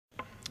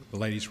The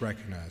lady's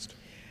recognized.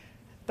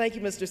 Thank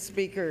you, Mr.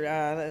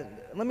 Speaker.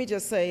 Let me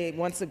just say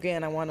once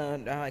again, I want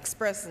to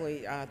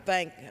expressly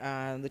thank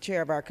the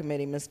chair of our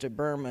committee, Mr.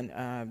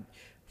 Berman,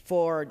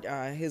 for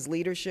his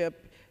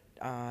leadership,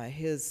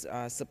 his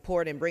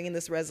support in bringing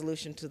this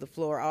resolution to the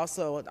floor.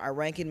 Also, our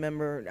ranking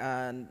member,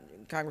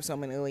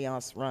 Congresswoman Lee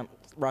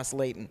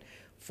Ross-Layton,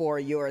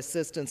 for your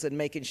assistance in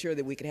making sure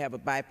that we could have a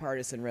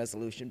bipartisan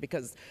resolution.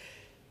 Because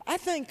I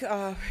think,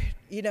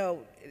 you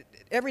know,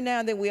 every now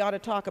and then we ought to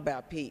talk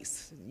about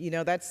peace. You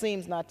know, that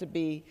seems not to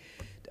be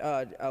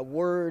a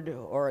word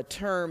or a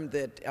term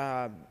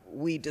that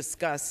we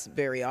discuss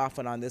very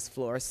often on this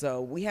floor.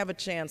 So we have a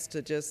chance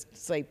to just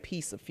say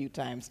peace a few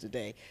times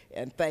today.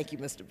 And thank you,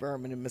 Mr.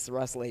 Berman and Mr.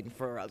 Ross-Layton,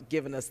 for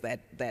giving us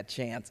that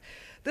chance.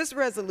 This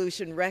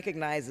resolution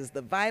recognizes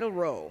the vital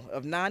role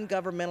of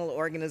non-governmental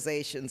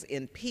organizations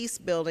in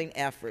peace-building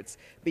efforts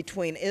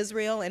between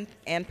Israel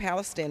and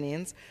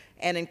Palestinians,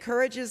 and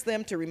encourages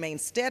them to remain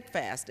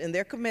steadfast in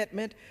their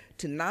commitment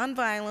to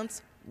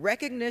nonviolence,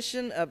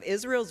 recognition of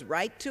Israel's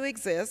right to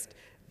exist,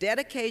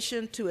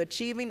 dedication to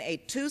achieving a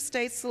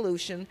two-state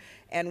solution,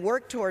 and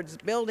work towards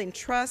building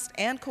trust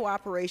and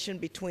cooperation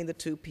between the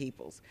two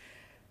peoples.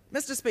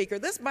 Mr. Speaker,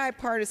 this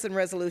bipartisan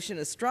resolution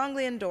is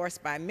strongly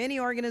endorsed by many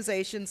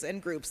organizations and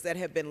groups that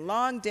have been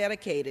long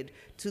dedicated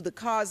to the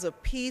cause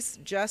of peace,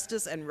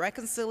 justice, and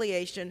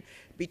reconciliation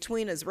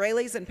between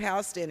Israelis and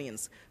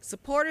Palestinians.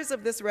 Supporters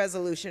of this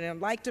resolution, and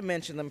I'd like to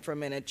mention them for a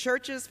minute: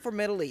 Churches for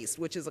Middle East,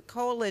 which is a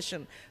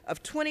coalition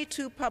of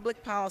 22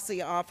 public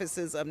policy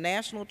offices of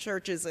national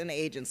churches and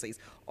agencies,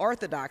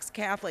 Orthodox,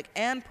 Catholic,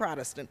 and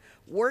Protestant,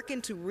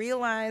 working to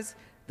realize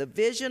the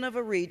vision of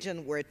a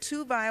region where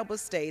two viable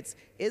states,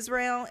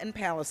 Israel and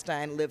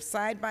Palestine, live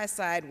side by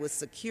side with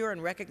secure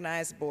and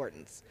recognized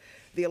borders.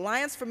 The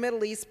Alliance for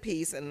Middle East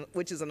Peace,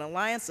 which is an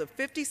alliance of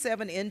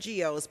 57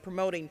 NGOs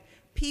promoting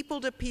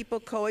people-to-people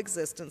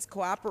coexistence,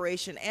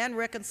 cooperation, and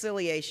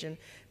reconciliation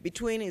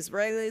between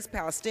Israelis,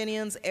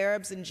 Palestinians,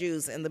 Arabs, and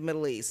Jews in the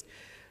Middle East.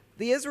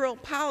 The Israel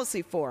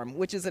Policy Forum,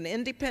 which is an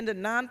independent,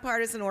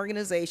 nonpartisan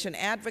organization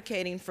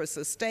advocating for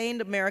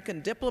sustained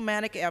American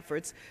diplomatic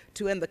efforts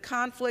to end the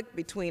conflict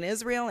between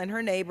Israel and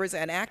her neighbors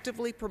and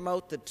actively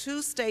promote the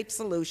two-state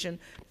solution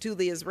to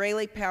the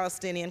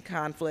Israeli-Palestinian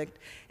conflict,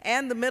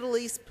 and the Middle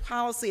East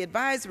Policy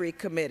Advisory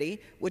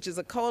Committee, which is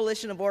a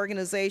coalition of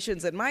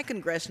organizations in my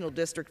congressional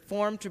district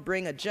formed to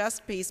bring a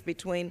just peace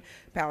between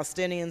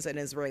Palestinians and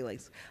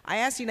Israelis. I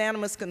ask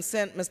unanimous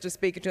consent, Mr.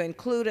 Speaker, to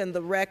include in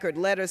the record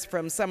letters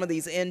from some of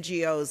these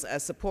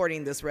NGOs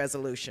supporting this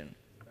resolution.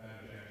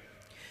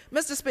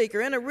 Mr.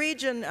 Speaker, in a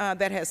region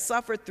that has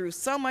suffered through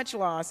so much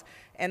loss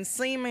and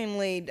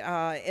seemingly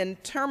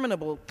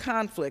interminable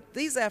conflict,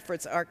 these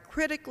efforts are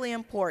critically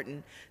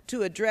important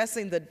to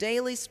addressing the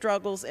daily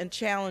struggles and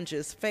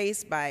challenges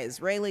faced by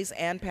Israelis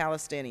and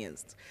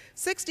Palestinians.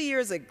 60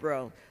 years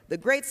ago, the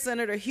great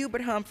Senator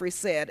Hubert Humphrey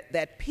said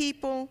that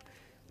people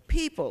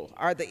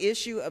are the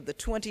issue of the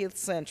 20th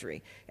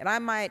century. And I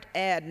might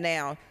add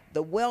now,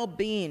 the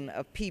well-being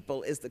of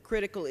people is the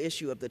critical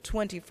issue of the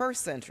 21st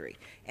century,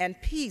 and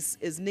peace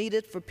is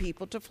needed for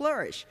people to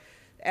flourish.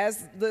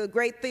 As the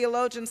great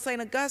theologian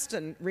St.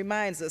 Augustine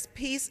reminds us,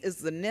 peace is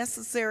the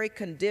necessary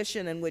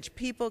condition in which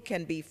people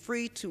can be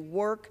free to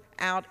work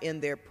out in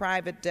their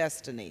private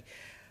destiny.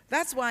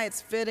 That's why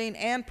it's fitting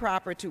and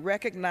proper to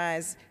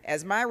recognize,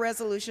 as my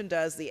resolution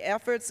does, the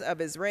efforts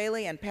of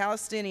Israeli and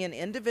Palestinian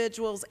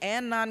individuals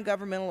and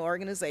non-governmental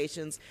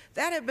organizations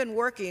that have been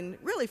working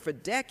really for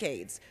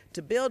decades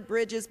to build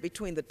bridges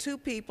between the two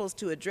peoples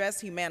to address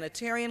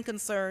humanitarian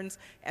concerns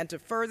and to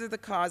further the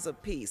cause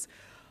of peace.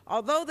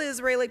 Although the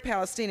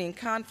Israeli-Palestinian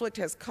conflict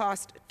has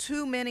cost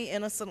too many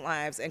innocent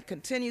lives and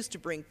continues to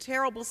bring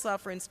terrible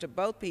sufferings to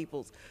both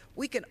peoples,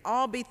 we can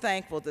all be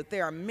thankful that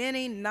there are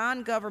many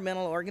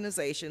non-governmental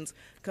organizations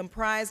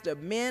comprised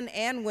of men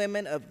and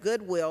women of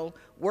goodwill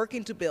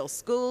working to build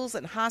schools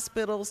and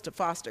hospitals, to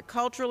foster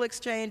cultural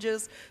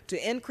exchanges,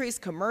 to increase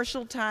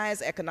commercial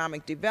ties,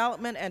 economic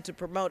development, and to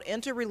promote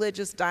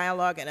interreligious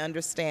dialogue and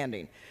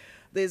understanding.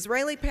 The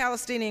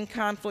Israeli-Palestinian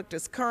conflict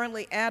is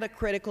currently at a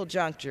critical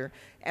juncture,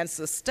 and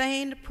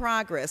sustained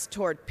progress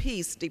toward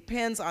peace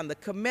depends on the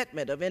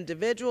commitment of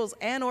individuals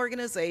and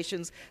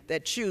organizations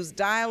that choose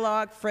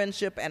dialogue,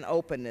 friendship, and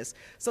openness.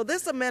 So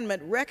this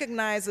amendment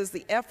recognizes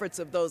the efforts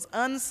of those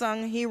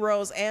unsung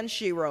heroes and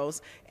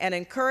sheroes and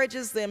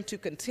encourages them to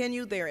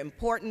continue their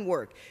important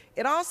work.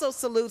 It also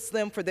salutes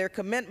them for their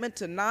commitment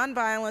to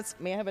nonviolence.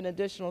 May I have an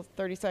additional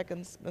 30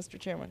 seconds, Mr.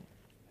 Chairman?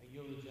 I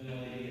yield the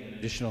gentlelady an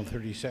additional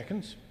 30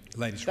 seconds.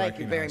 Thank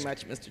you very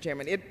much, Mr.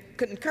 Chairman. It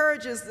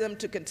encourages them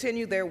to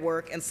continue their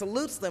work and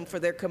salutes them for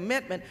their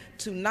commitment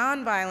to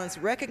nonviolence,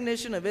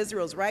 recognition of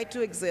Israel's right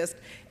to exist,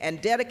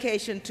 and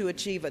dedication to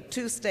achieve a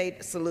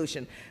two-state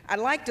solution. I'd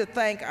like to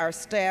thank our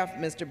staff,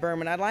 Mr.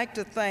 Berman. I'd like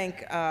to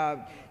thank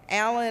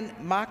Alan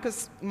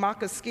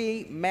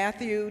Makaski,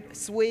 Matthew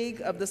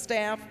Swig of the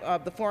staff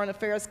of the Foreign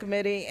Affairs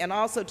Committee, and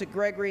also to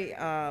Gregory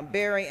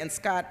Berry and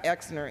Scott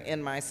Exner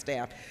in my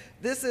staff.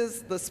 This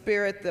is the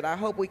spirit that I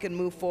hope we can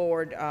move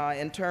forward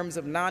in terms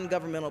of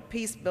non-governmental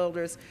peace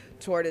builders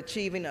toward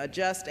achieving a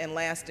just and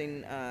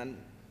lasting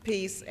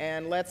peace.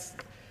 And let's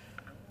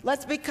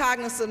be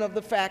cognizant of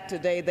the fact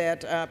today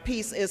that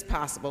peace is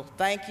possible.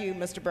 Thank you,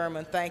 Mr.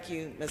 Berman. Thank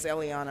you, Ms.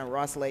 Eliana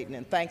Ross-Layton,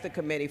 and thank the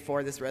committee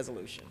for this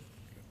resolution.